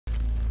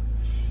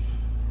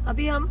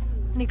अभी हम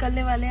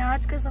निकलने वाले हैं।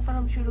 आज का सफर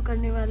हम शुरू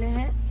करने वाले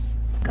हैं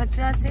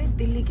कटरा से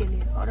दिल्ली के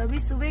लिए और अभी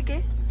सुबह के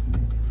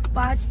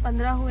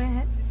 5:15 हुए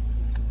हैं।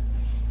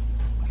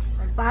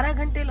 12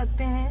 घंटे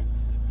लगते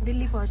हैं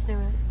दिल्ली पहुंचने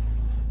में।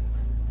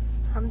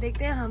 हम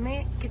देखते हैं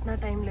हमें कितना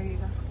टाइम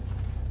लगेगा।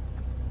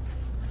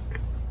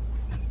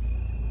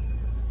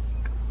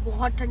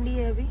 बहुत ठंडी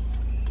है अभी।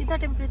 कितना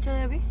टेम्परेचर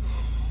है अभी?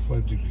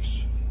 5 डिग्री।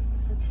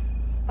 अच्छा,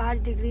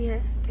 5 डिग्री है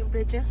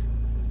temperature.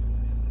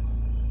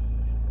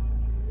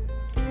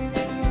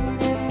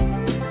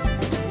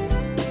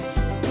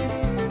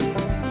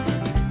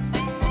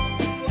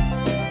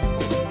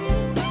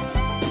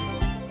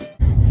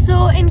 So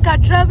in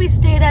Katra we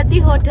stayed at the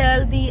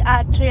hotel, the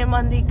Atrium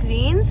on the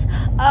Greens,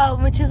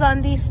 which is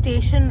on the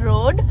station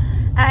road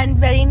and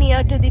very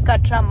near to the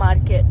Katra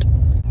market.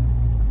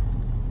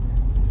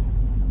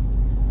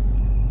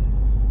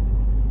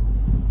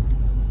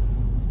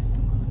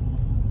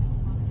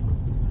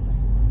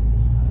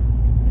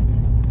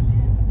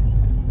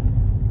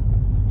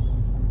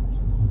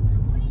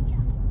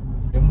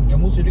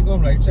 Jammu city को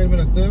हम right side में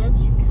रखते हुए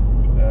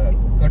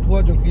कठुआ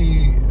जो कि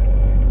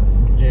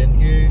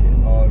JNK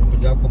और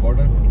पंजाब का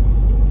border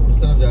उस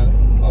तरफ जा रहे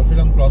हैं और फिर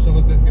हम क्रॉस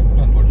ओवर करके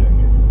पठानकोट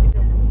जाएंगे।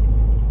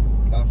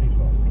 काफी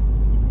फार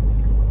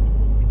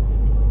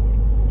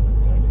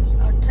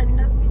और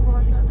ठंडक भी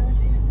बहुत ज्यादा है।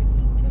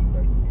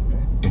 ठंडक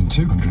है। In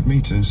 200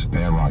 meters,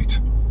 bear right.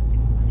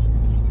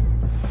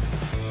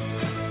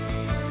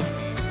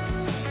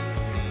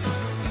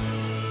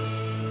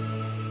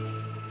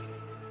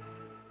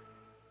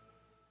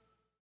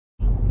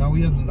 Now we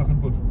are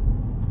Lakhanpur.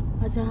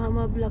 अच्छा, हम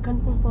अब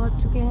लखनपुर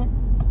पहुंच चुके हैं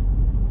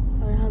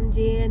और हम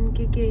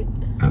JNK के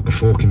At the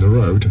fork in the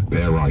road,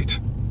 bear right.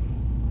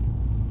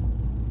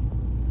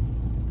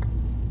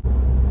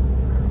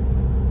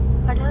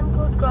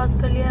 Pathankot cross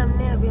कर लिया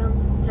हमने। अभी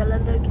हम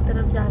जालंधर की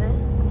तरफ जा रहे हैं।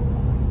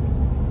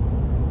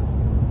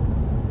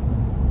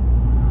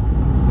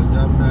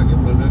 पंजाब में आगे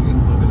बर्गर की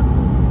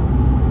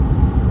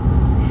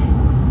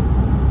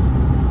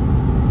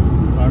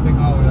पराठे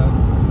खाओ यार।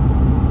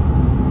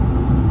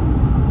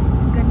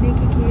 गन्ने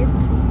के खेत,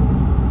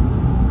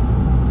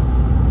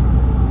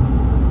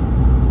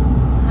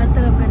 हर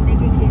तरफ गन्ने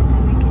के खेत है।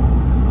 देखिए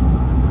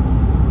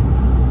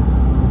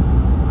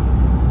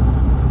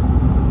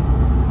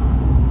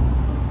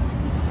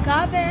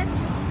कहाँ पे है?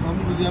 हम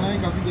लुधियाना के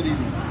काफी करीब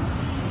हैं।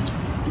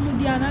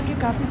 लुधियाना के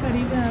काफी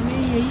करीब है। हमें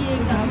यही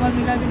एक ढाबा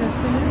मिला भी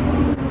रास्ते में।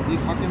 ये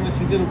खा के मैं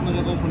सीधे रुकना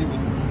चाहता हूँ सोनीपत।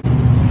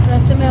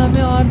 रास्ते में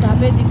हमें और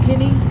ढाबे दिखे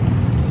नहीं,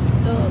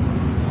 तो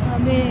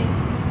हमें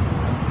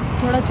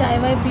थोड़ा चाय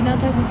वाय पीना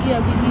था क्योंकि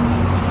अभी जी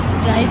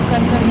ड्राइव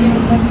कर करके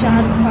मतलब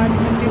 4-5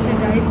 घंटे से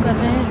ड्राइव कर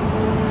रहे हैं,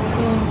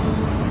 तो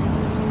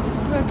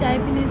थोड़ा चाय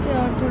पीने से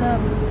और थोड़ा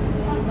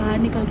बाहर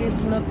निकल के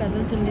थोड़ा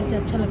पैदल चलने से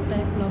अच्छा लगता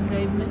है लॉन्ग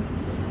ड्राइव में।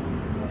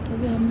 तो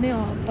अभी हमने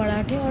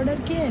पराठे ऑर्डर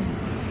किए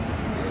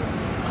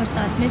और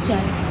साथ में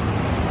चाय।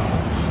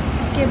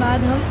 इसके बाद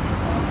हम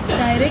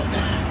डायरेक्ट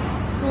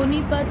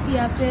सोनीपत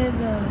या फिर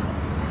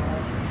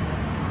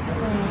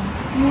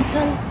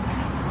मूर्थल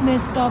में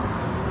स्टॉप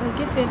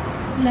करके फिर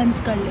लंच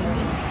कर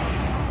लेंगे।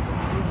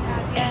 आ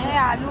गया है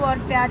आलू और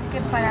प्याज के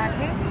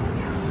पराठे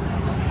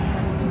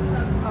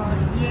और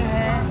ये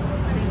है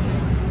देखिए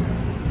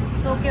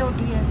सो के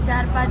उठी है।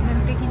 4-5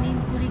 घंटे की नींद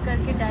पूरी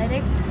करके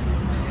डायरेक्ट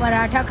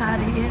पराठा खा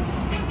रही है।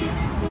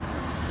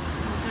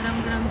 गरम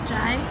गरम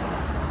चाय।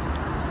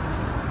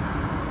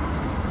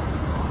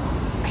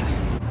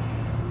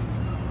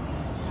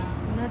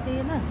 होना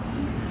चाहिए ना।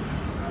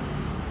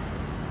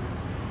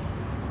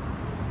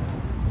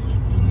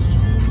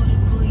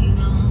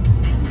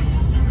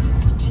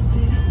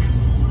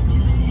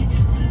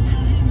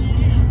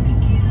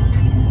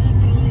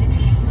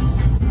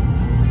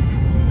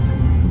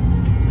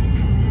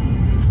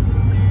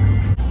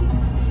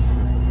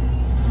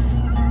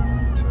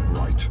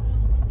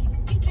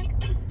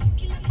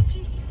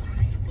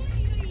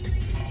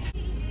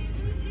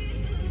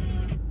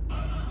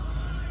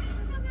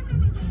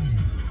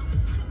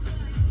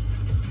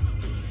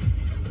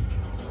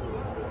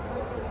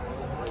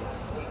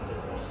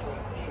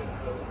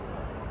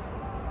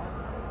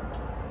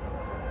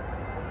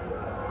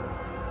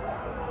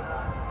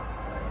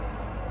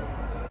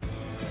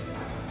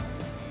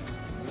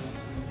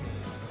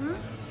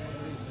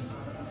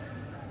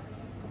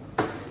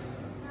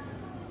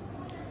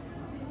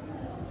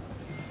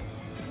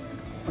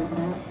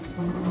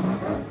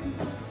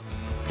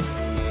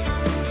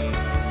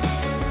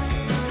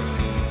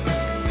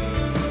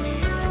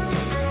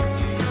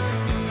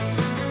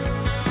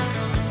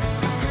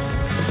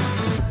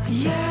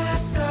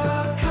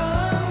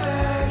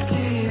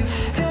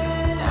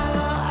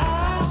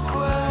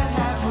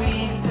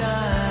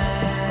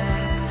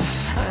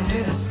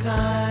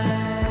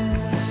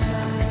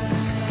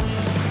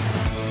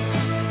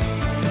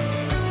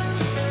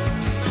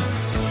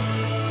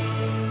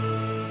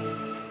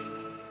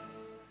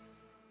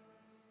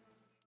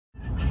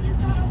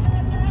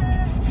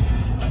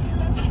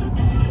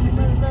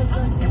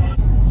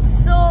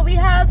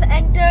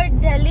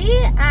 entered Delhi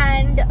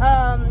and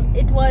and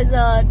it was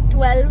a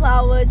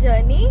 12-hour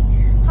journey.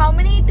 How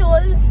many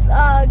tolls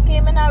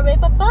came in our way,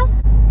 Papa?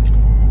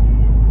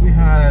 We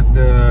had,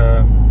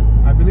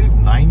 I believe,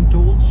 9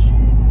 tolls,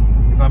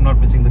 if I'm not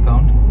missing the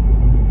count.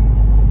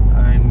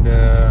 And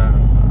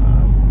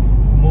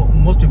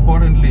most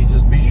importantly,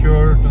 just be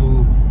sure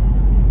to,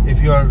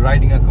 if you are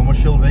riding a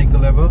commercial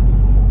vehicle ever,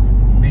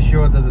 be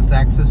sure that the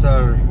taxes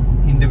are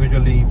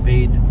individually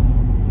paid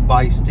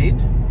by state.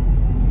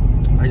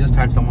 I just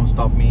had someone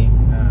stop me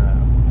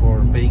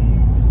for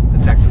paying the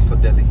taxes for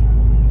Delhi.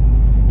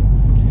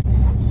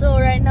 So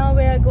right now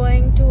we are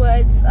going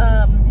towards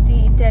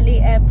the Delhi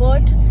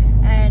airport,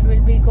 and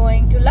we'll be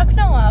going to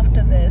Lucknow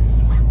after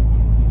this.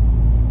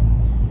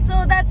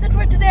 So that's it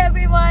for today,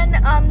 everyone.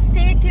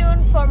 Stay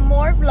tuned for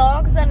more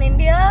vlogs on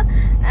India,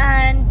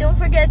 and don't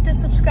forget to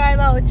subscribe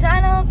our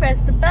channel,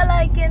 press the bell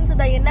icon so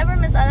that you never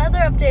miss another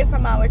update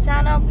from our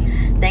channel.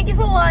 Thank you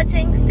for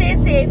watching. Stay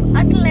safe.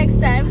 Until next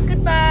time,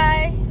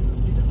 goodbye.